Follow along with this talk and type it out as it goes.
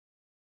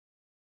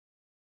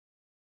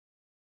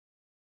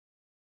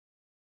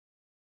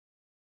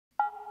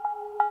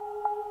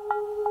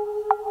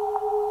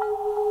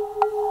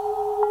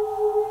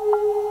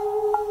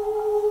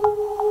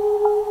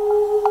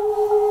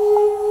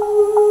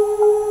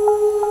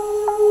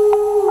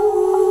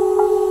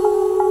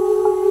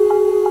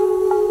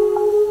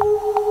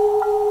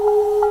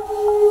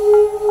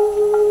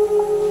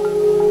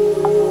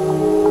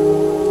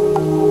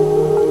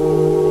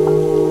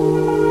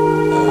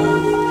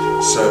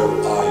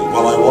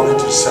Well, I wanted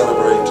to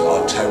celebrate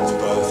our 10th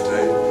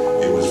birthday.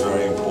 It was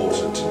very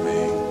important to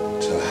me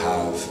to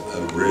have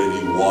a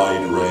really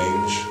wide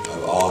range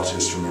of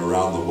artists from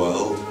around the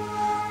world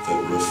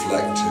that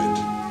reflected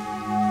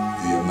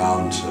the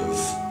amount of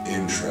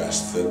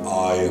interest that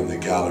I and the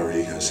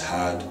gallery has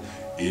had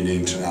in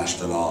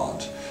international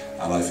art.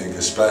 And I think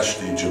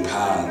especially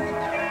Japan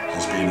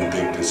has been a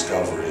big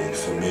discovery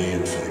for me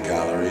and for the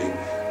gallery,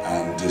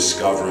 and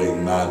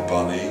discovering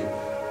Madbunny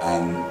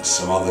and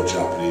some other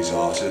Japanese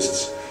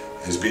artists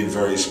has been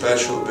very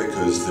special,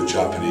 because the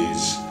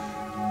Japanese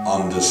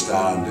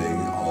understanding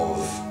of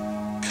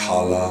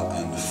colour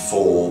and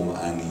form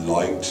and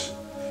light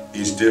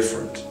is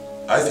different.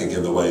 I think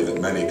in the way that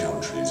many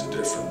countries are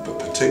different, but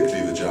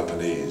particularly the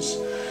Japanese.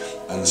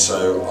 And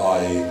so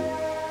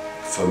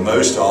for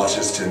most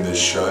artists in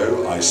this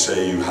show, I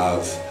say you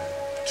have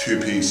two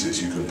pieces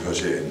you can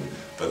put in.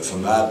 But for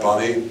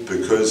Madbunny,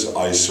 because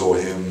I saw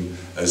him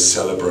as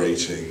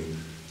celebrating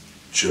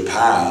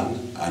Japan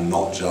and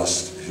not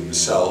just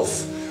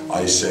himself,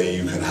 I say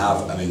you can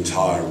have an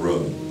entire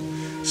room.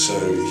 So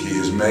he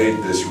has made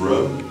this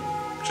room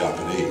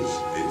Japanese.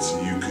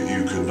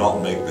 You could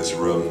not make this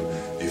room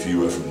if you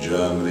were from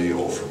Germany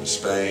or from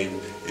Spain.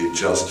 It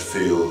just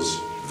feels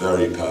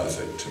very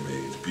perfect to me.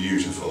 It's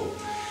beautiful.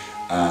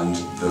 And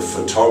the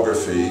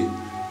photography,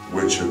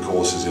 which of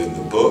course is in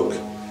the book,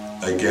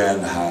 again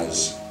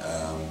has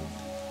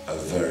a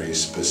very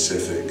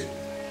specific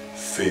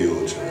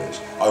feel to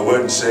it. I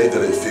won't say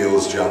that it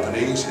feels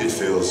Japanese, it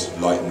feels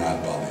like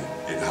Madbunny.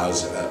 It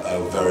has a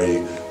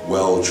very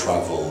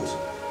well-travelled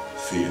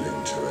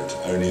feeling to it.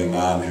 Only a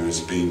man who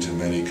has been to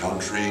many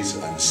countries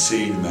and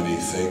seen many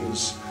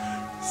things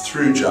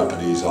through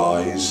Japanese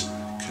eyes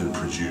can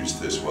produce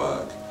this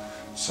work.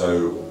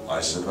 So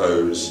I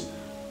suppose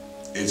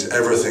it's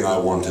everything I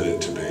wanted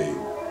it to be.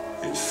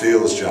 It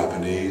feels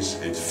Japanese,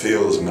 it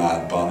feels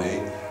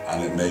Madbunny,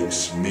 and it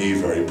makes me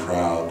very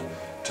proud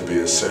to be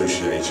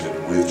associated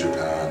with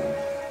Japan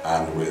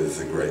and with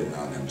the great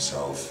man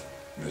himself,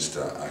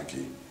 Mr.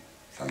 Aki.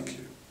 Thank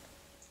you.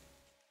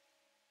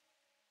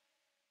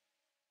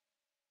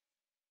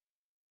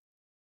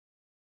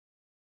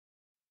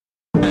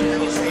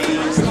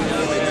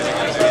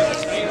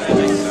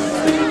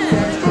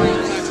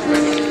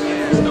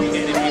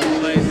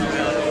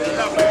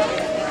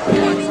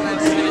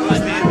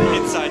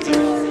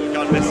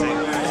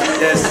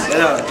 Yes,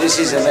 hello, this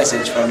is a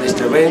message from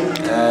Mr. Win,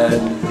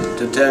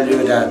 to tell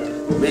you that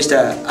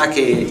Mr.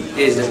 Aki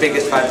is the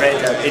biggest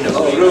vibrator in the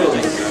whole room.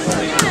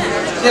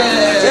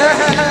 Yeah!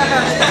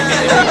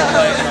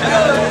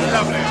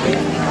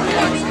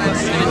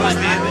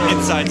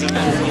 Inside to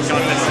God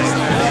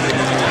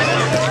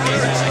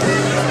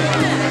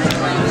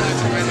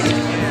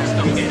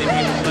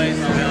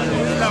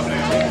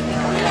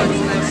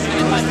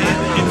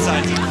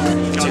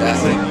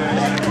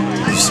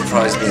You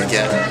surprised me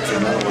again for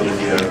another one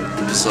of your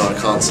bizarre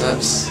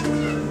concepts.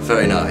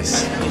 Very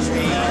nice.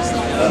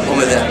 On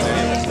with it.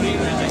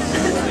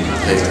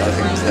 I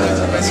think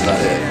that's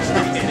about it.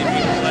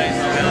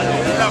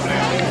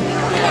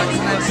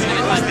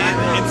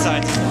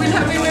 Inside. Wait.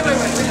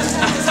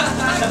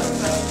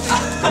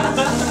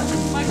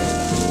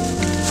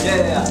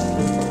 Yeah.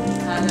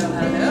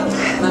 Hello.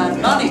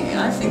 Madbunny,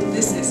 I think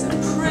this is a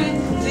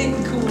pretty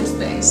cool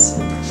space.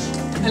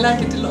 I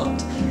like it a lot.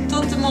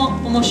 とても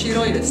面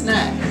白いです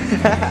ね。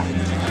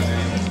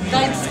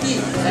大好き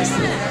です。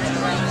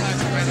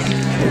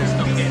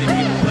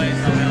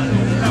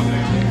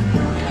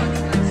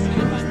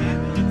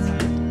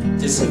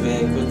It's a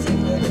very good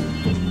thing. Like,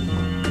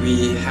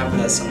 we have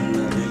some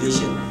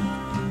religion,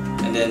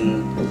 and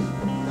then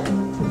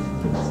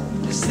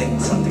this thing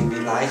something we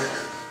like.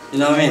 You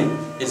know what I mean?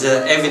 It's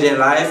an everyday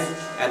life,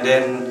 and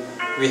then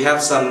we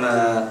have some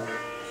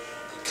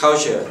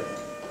culture,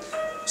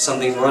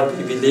 something what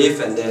we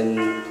believe, and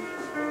then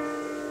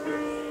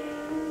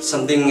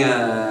something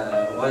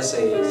what I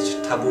say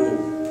taboo.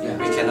 Yeah.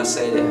 We cannot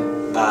say that,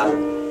 but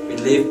we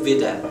live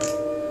with that,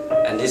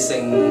 and this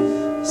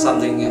thing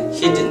something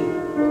hidden.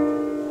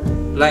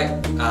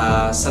 Like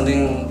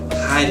something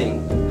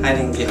hiding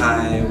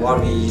behind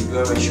what we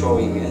were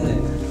showing,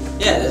 and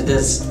yeah,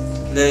 that's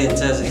very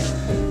interesting.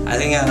 I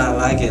think I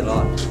like it a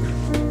lot.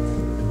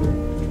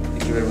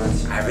 Thank you very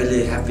much. I'm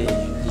really happy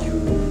you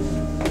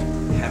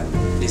have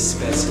this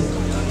space.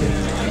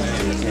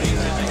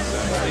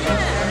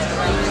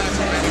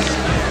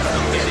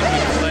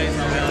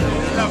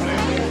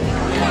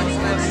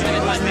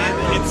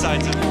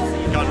 Inside to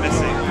God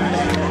missing.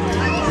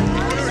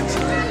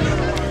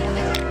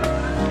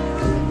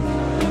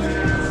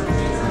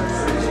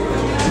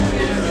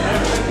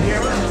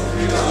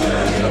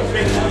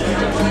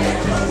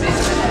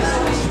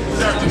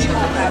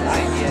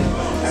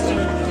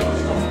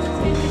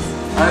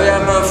 I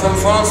am from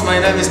France, my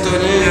name is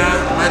Tony.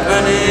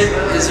 Madbunny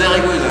is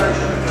very good.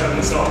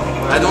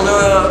 I don't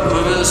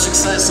know the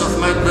success of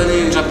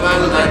Madbunny in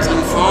Japan, but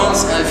in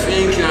France, I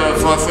think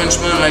for a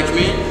Frenchman like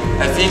me,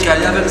 I think I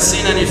haven't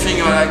seen anything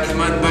like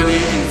Madbunny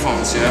in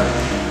France.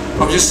 Yeah?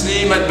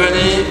 Obviously,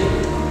 Madbunny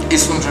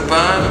is from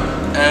Japan,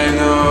 and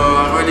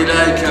I really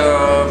like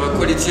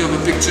quality of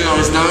the picture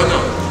is done.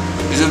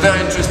 He's a very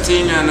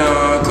interesting and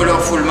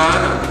colorful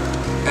man.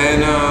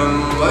 And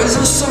there's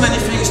just so many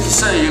things to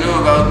say, you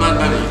know, about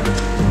Madbunny.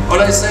 All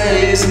I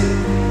say is,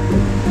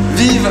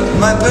 vive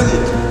Madbunny!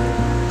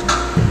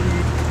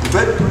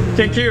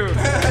 Thank you.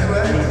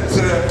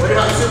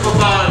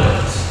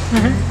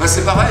 Bah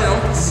c'est pareil, non?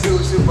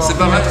 C'est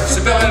pareil.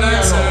 Super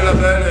Alex, le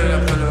label, et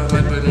après le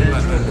Madbunny.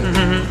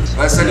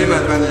 Ouais, salut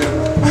Madbunny.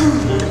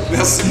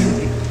 Merci.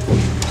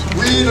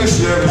 Oui, le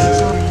chien,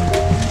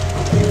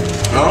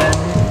 non?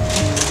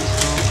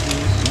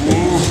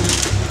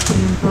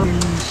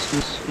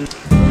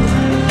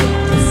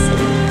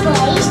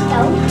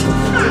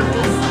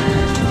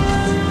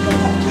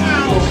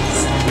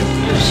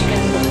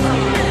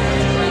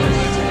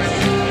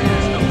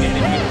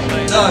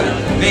 So,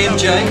 me and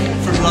Jake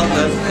from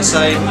London are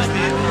saying,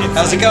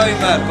 how's it going,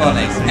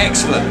 Madbunny?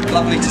 Excellent,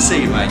 lovely to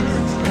see you, mate.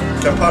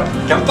 Kampai.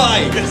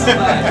 Kampai!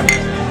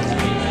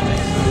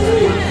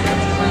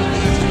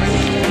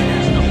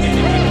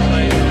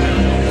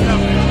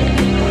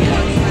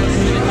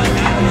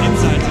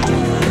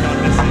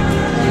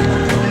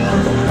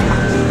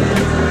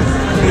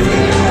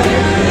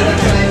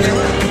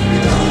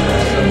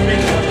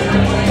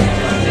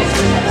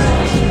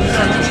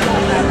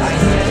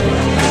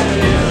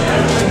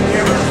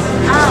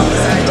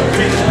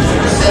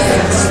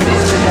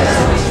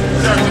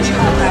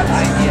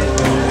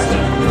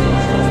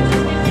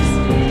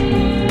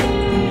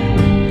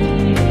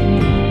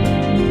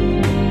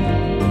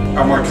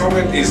 And my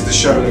comment is the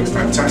show looks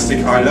fantastic.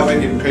 I love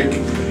it in pink.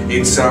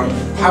 It's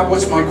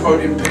what's my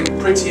quote in pink?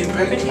 Pretty in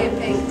pink. Pretty in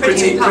pink.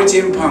 Pretty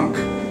in punk.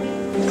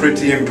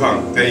 Pretty in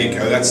punk. There you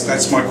go.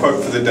 That's my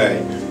quote for the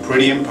day.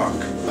 Pretty in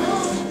punk.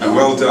 And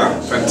well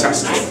done.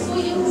 Fantastic.